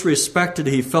how disrespected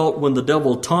he felt when the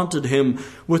devil taunted him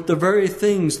with the very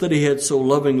things that he had so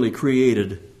lovingly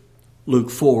created. Luke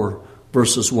 4,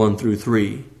 verses 1 through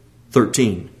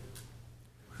 13.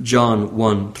 John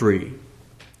 1:3.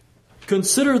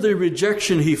 Consider the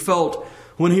rejection he felt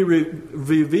when he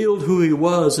revealed who he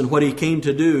was and what he came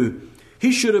to do.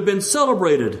 He should have been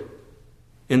celebrated.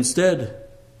 Instead,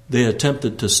 they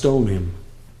attempted to stone him.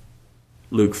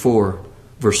 Luke 4,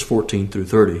 verse 14 through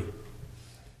 30.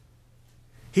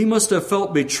 He must have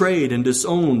felt betrayed and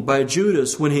disowned by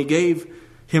Judas when he gave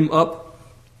him up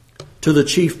to the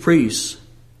chief priests.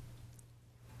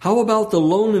 How about the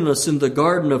loneliness in the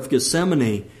Garden of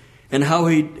Gethsemane and how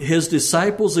his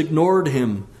disciples ignored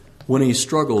him when he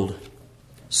struggled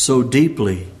so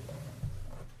deeply?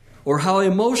 Or how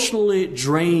emotionally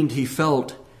drained he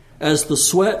felt as the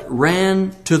sweat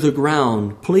ran to the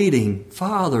ground, pleading,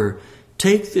 "Father,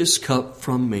 take this cup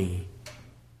from me."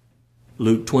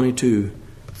 Luke 22,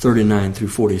 39 through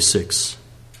 46.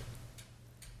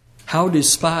 How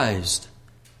despised,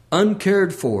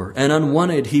 uncared for, and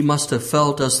unwanted he must have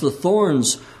felt as the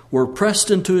thorns were pressed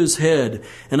into his head,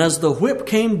 and as the whip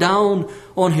came down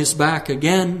on his back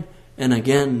again and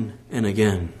again and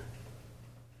again.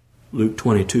 Luke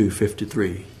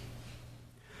 22:53.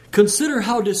 Consider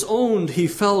how disowned he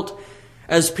felt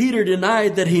as Peter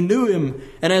denied that he knew him,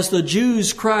 and as the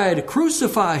Jews cried,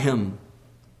 "Crucify him."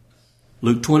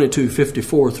 Luke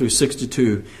 22:54 through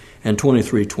 62 and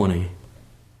 23:20.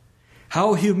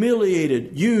 How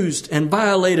humiliated, used, and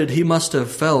violated he must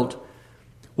have felt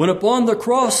when upon the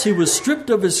cross he was stripped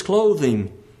of his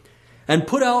clothing and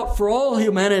put out for all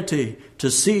humanity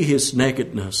to see his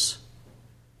nakedness.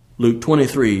 Luke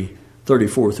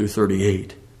 23:34 through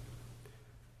 38.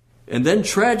 And then,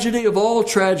 tragedy of all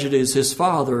tragedies, his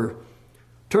Father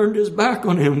turned his back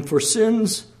on him for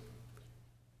sins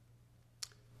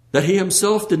that he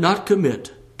himself did not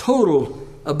commit. Total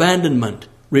abandonment,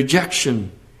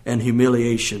 rejection, and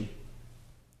humiliation.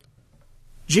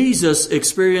 Jesus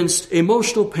experienced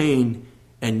emotional pain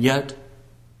and yet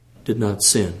did not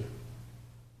sin.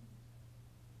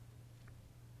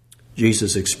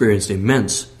 Jesus experienced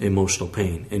immense emotional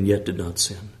pain and yet did not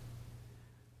sin.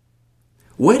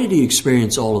 Why did he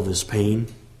experience all of this pain?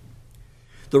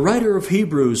 The writer of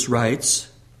Hebrews writes,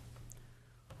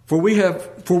 For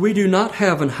we do not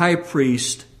have an high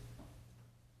priest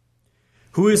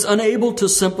who is unable to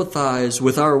sympathize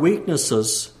with our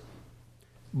weaknesses,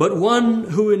 but one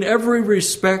who in every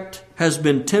respect has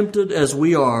been tempted as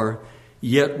we are,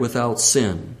 yet without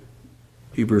sin.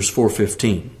 Hebrews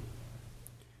 4:15.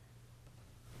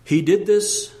 He did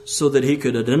this so that he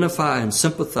could identify and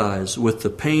sympathize with the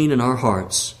pain in our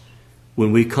hearts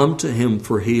when we come to him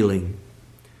for healing.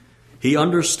 He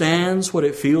understands what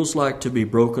it feels like to be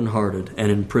brokenhearted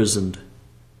and imprisoned.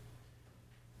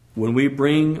 When we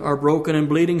bring our broken and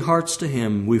bleeding hearts to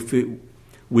him,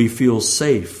 we feel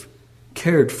safe,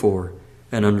 cared for,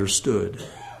 and understood.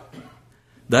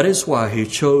 That is why he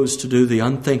chose to do the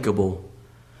unthinkable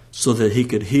so that he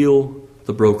could heal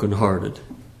the brokenhearted.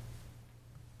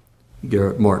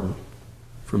 Garrett Martin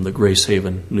from the Grace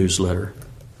Haven newsletter.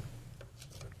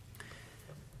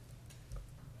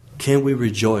 Can we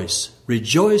rejoice?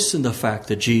 Rejoice in the fact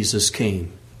that Jesus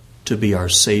came to be our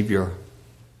Savior,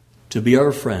 to be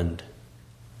our friend,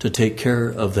 to take care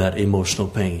of that emotional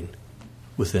pain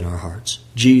within our hearts.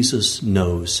 Jesus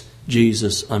knows.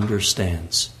 Jesus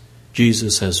understands.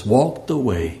 Jesus has walked the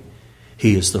way.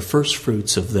 He is the first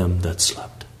fruits of them that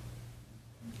slept.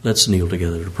 Let's kneel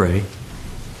together to pray.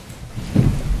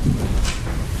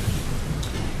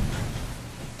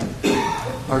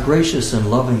 Our gracious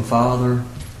and loving Father,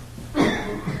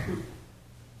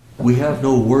 we have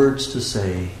no words to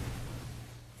say.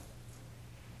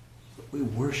 We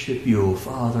worship you, O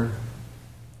Father.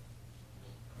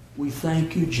 We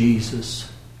thank you,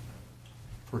 Jesus,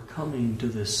 for coming to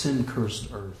this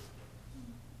sin-cursed earth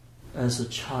as a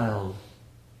child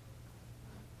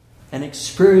and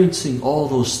experiencing all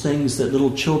those things that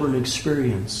little children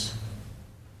experience.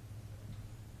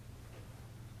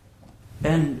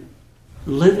 And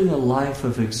living a life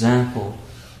of example,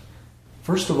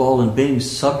 first of all, in being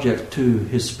subject to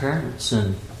his parents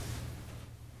and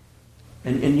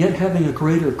yet having a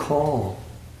greater call.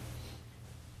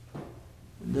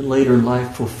 And then later in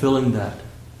life fulfilling that.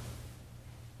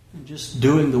 And just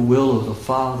doing the will of the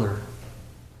Father.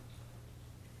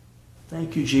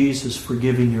 Thank you, Jesus, for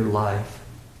giving your life.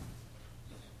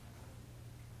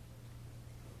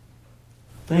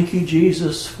 Thank you,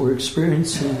 Jesus, for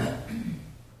experiencing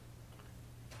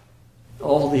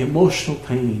all the emotional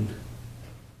pain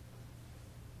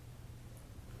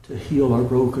to heal our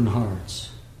broken hearts,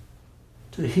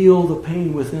 to heal the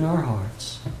pain within our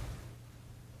hearts.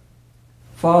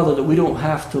 Father, that we don't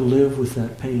have to live with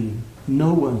that pain.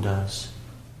 No one does.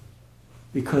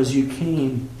 Because you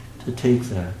came to take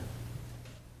that.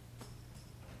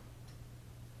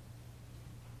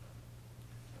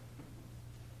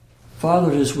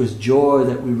 Father, it is with joy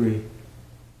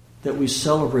that we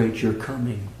celebrate your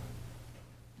coming.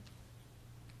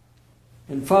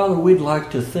 And Father, we'd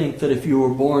like to think that if you were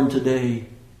born today,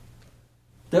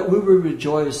 that we would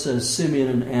rejoice as Simeon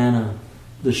and Anna,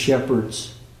 the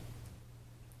shepherds,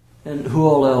 and who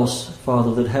all else,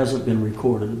 Father, that hasn't been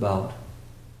recorded about.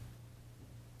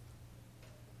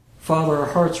 Father, our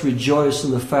hearts rejoice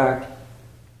in the fact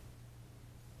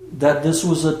that this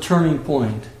was a turning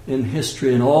point in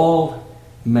history and all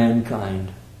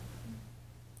mankind.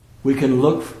 We can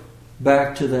look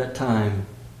back to that time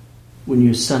when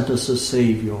you sent us a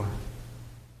Savior.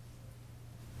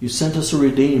 You sent us a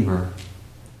Redeemer,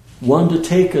 one to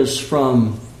take us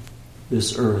from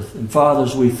this earth. And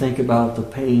fathers, we think about the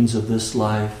pains of this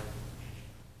life.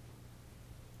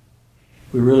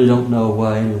 We really don't know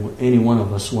why any one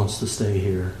of us wants to stay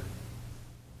here.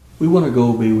 We want to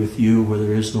go be with you where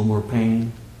there is no more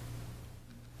pain.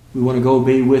 We want to go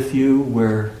be with you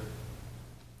where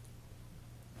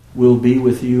we'll be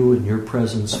with you in your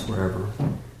presence forever.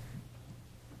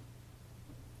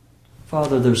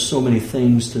 Father, there's so many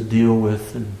things to deal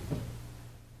with,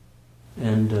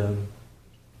 and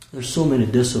there's so many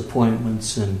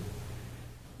disappointments and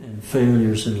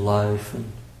failures in life.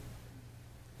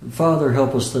 And Father,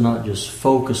 help us to not just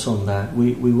focus on that.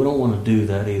 We don't want to do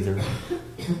that either.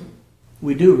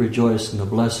 We do rejoice in the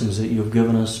blessings that you have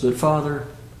given us, but Father,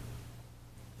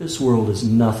 this world is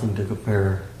nothing to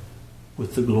compare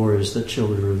with the glories that shall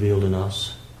be revealed in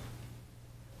us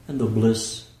and the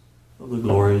bliss of the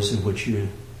glories in which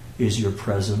is your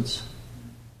presence.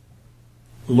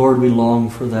 Lord, we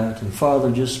long for that. And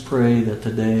Father, just pray that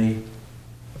today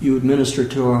you would minister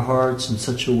to our hearts in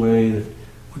such a way that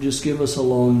would just give us a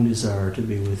longing desire to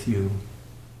be with you.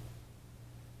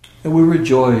 And we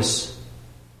rejoice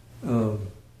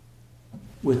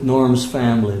with Norm's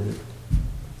family that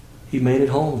he made it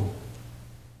home.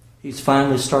 He's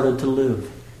finally started to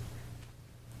live.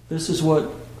 This is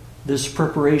what this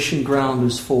preparation ground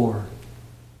is for.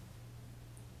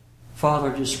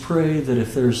 Father, just pray that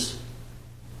if there's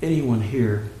anyone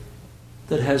here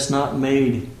that has not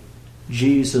made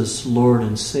Jesus Lord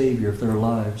and Savior of their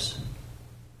lives,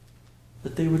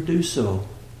 that they would do so.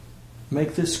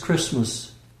 Make this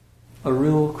Christmas a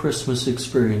real Christmas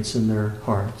experience in their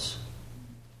hearts.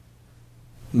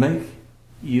 Make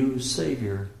you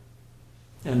Savior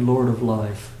and Lord of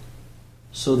life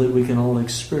so that we can all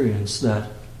experience that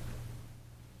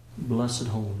blessed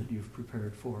home that you've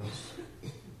prepared for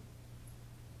us.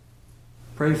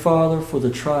 Pray, Father, for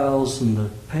the trials and the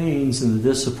pains and the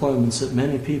disappointments that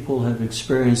many people have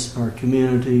experienced in our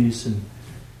communities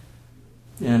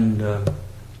and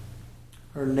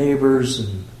our neighbors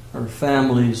and our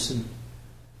families. And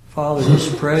Father,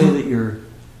 just pray that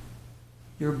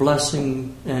your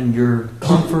blessing and your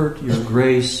comfort, your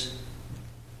grace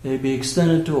may be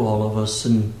extended to all of us,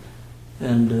 and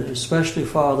especially,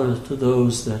 Father, to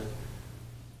those that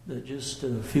just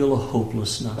feel a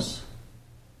hopelessness,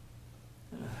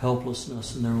 a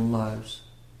helplessness in their own lives.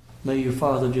 May you,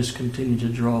 Father, just continue to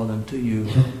draw them to you.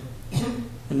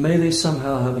 And may they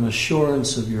somehow have an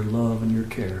assurance of your love and your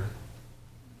care.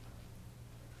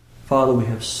 Father, we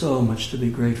have so much to be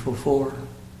grateful for.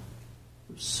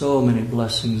 So many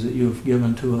blessings that you have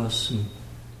given to us. And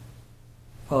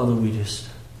Father, we just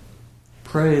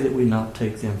pray that we not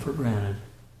take them for granted,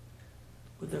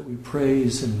 but that we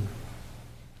praise and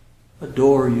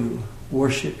adore you,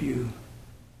 worship you,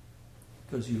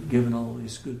 because you've given all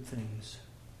these good things.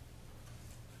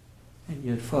 And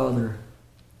yet, Father,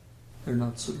 they're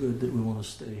not so good that we want to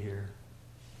stay here.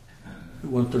 We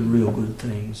want the real good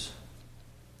things.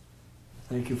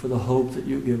 Thank you for the hope that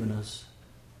you've given us.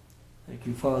 Thank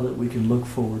you, Father, that we can look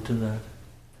forward to that.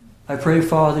 I pray,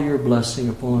 Father, your blessing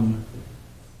upon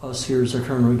us here as a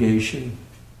congregation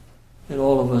and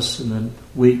all of us in the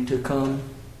week to come.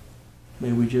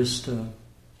 May we just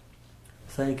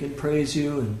thank and praise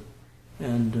you,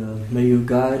 and may you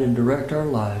guide and direct our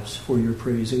lives for your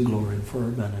praise and glory and for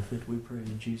our benefit. We pray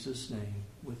in Jesus' name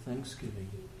with thanksgiving.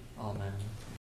 Amen.